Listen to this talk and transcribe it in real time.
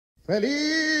Feliz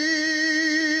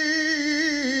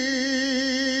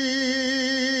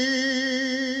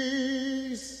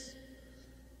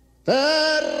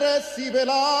te recibe el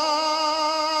año,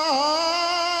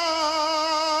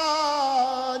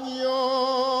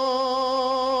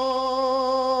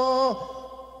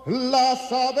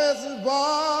 las aves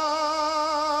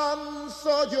van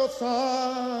sollozando,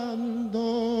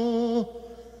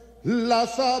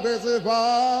 las aves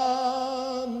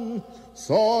van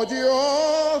sollozando.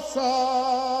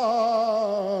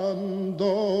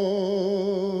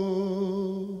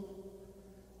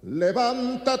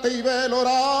 Levántate y ve el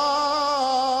horario,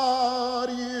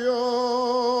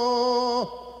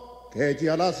 que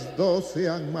ya las 12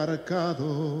 han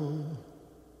marcado,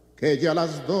 que ya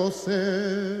las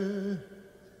 12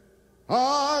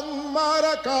 han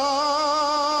marcado.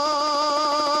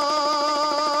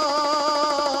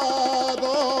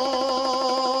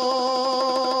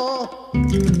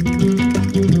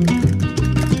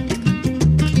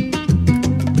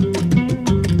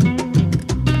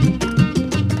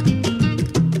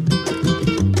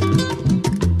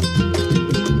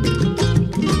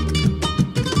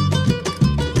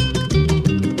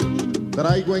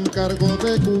 Traigo encargo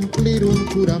de cumplir un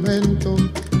juramento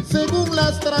según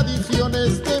las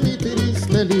tradiciones de mi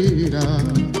triste lira.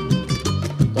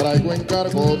 Traigo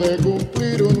encargo de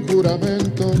cumplir un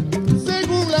juramento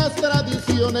según las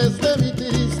tradiciones de mi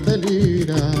triste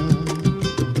lira.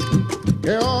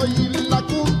 Que hoy la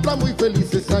cumpla muy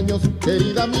felices años,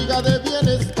 querida amiga de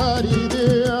bienestar y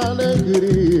de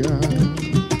alegría.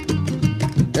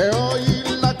 Que hoy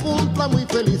la cumpla muy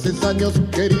felices años,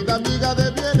 querida amiga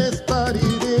de bienestar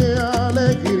y de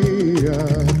alegría.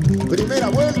 Primera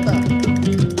vuelta.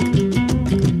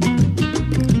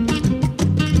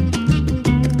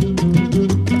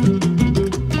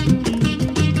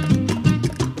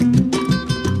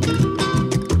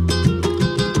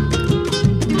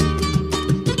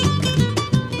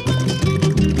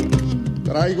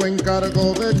 Traigo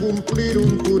encargo de cumplir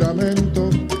un juramento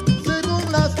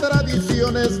según las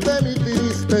tradiciones de mi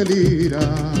triste lira.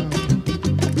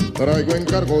 Traigo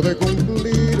encargo de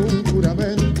cumplir un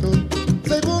juramento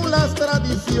según las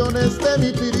tradiciones de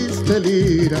mi triste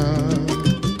lira.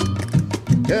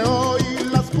 Que hoy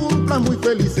las cumpla muy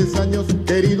felices años,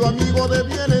 querido amigo de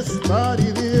bienestar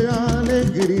y de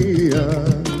alegría.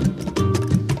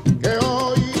 Que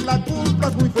hoy la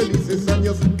cumplas muy felices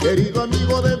años, querido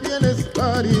amigo de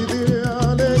bienestar y de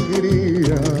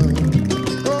alegría.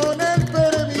 Con el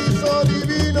permiso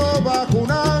divino bajo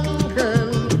un ángel,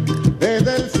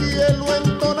 desde el cielo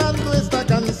entonando esta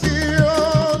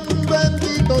canción.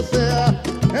 Bendito sea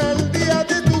el día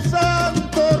de tu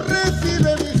santo,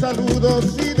 recibe mis saludos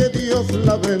y de Dios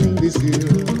la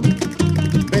bendición.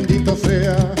 Bendito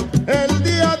sea el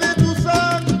día de tu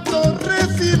santo,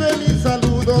 recibe mis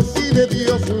saludos y de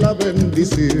Dios la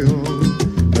bendición.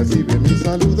 Recibe mis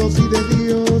saludos y de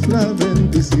Dios la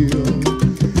bendición.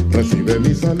 Recibe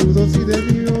mis saludos y de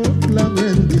Dios la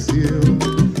bendición.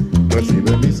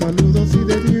 Recibe mis saludos y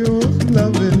de Dios la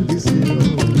bendición.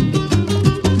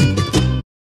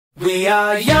 We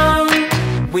are young,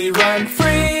 we run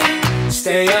free,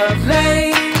 stay up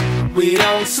late, we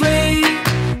don't sleep.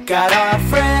 Got our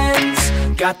friends,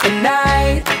 got the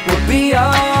night, we'll be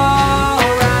alright.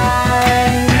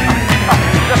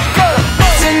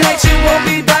 Tonight you won't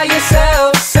be by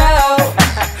yourself,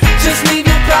 just leave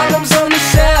your problems on the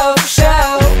shelf,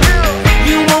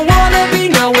 You won't wanna be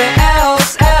nowhere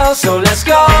else, So let's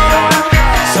go,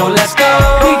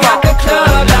 We got the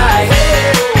club light,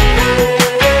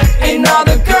 and all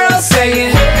the girls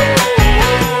saying,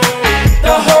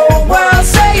 the whole world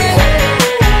saying,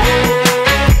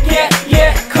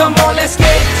 yeah, come on, let's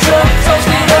get drunk, toast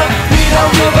it up. We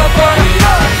don't give a fuck, we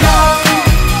are young.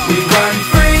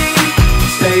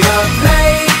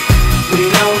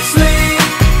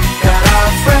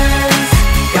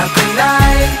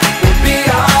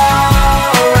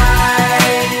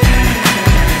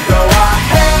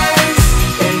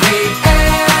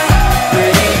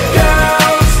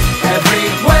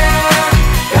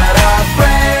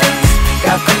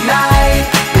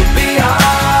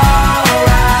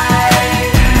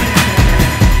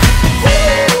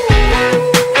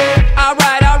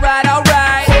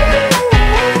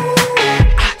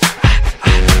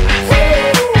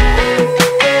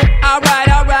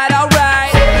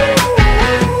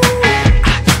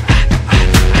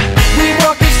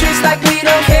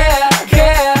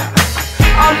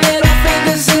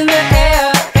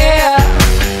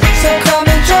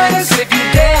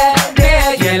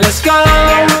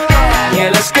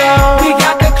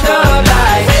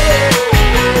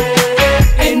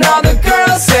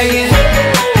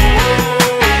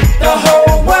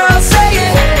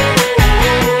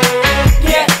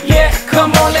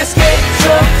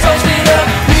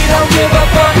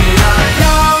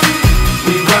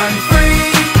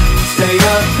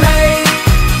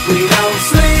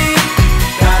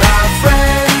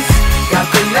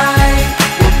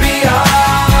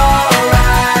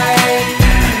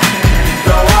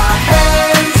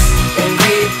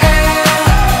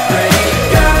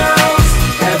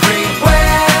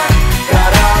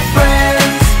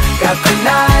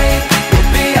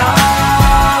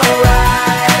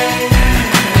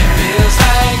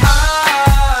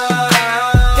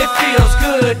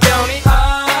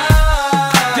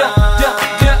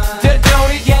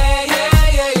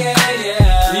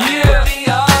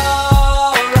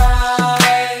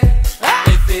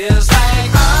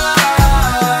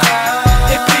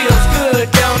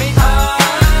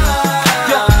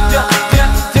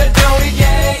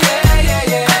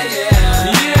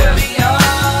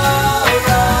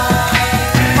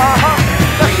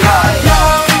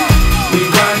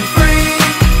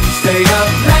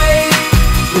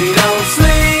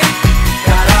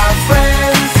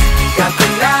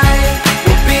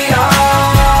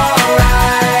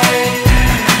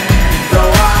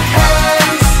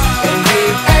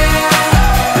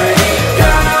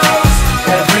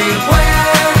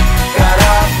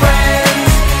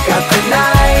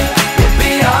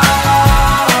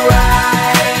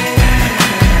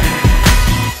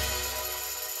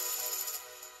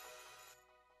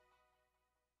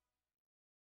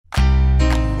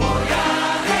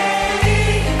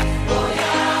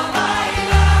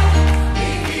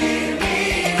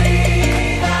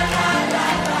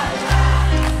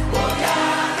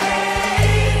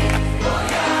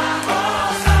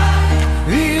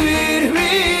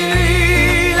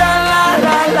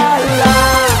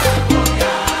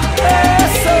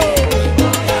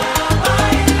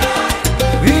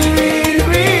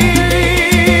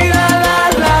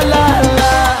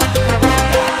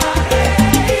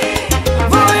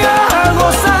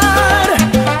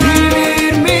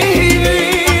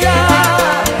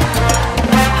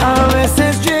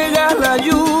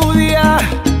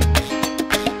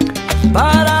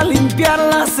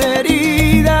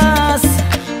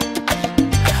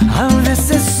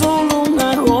 solo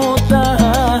una gota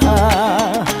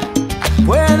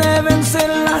puede vencer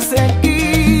la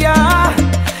sequía.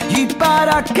 ¿Y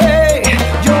para qué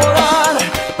llorar?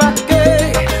 ¿Para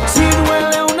qué? Si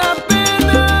duele una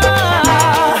pena,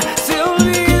 se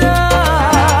olvida.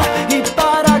 ¿Y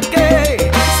para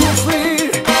qué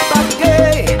sufrir? ¿Para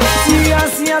qué? Si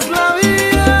hacías la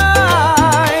vida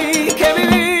hay que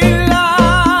vivirla,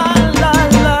 la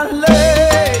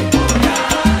ley.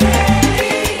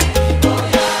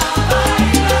 Voy a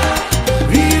bailar,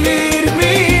 vivir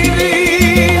mi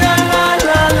vida,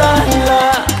 la.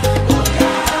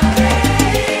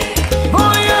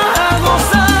 Voy a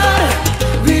gozar,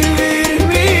 vivir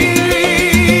mi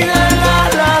vida,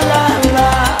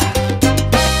 la.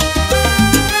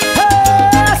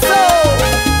 ¡Eso!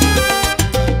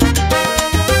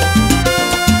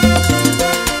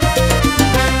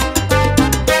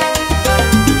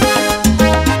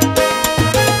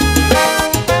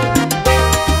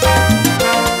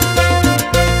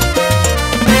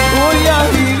 Voy a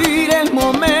vivir el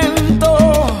momento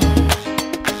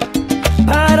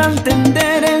para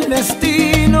entender el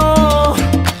destino.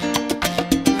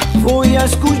 Voy a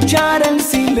escuchar el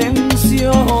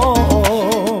silencio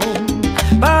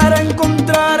para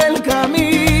encontrar el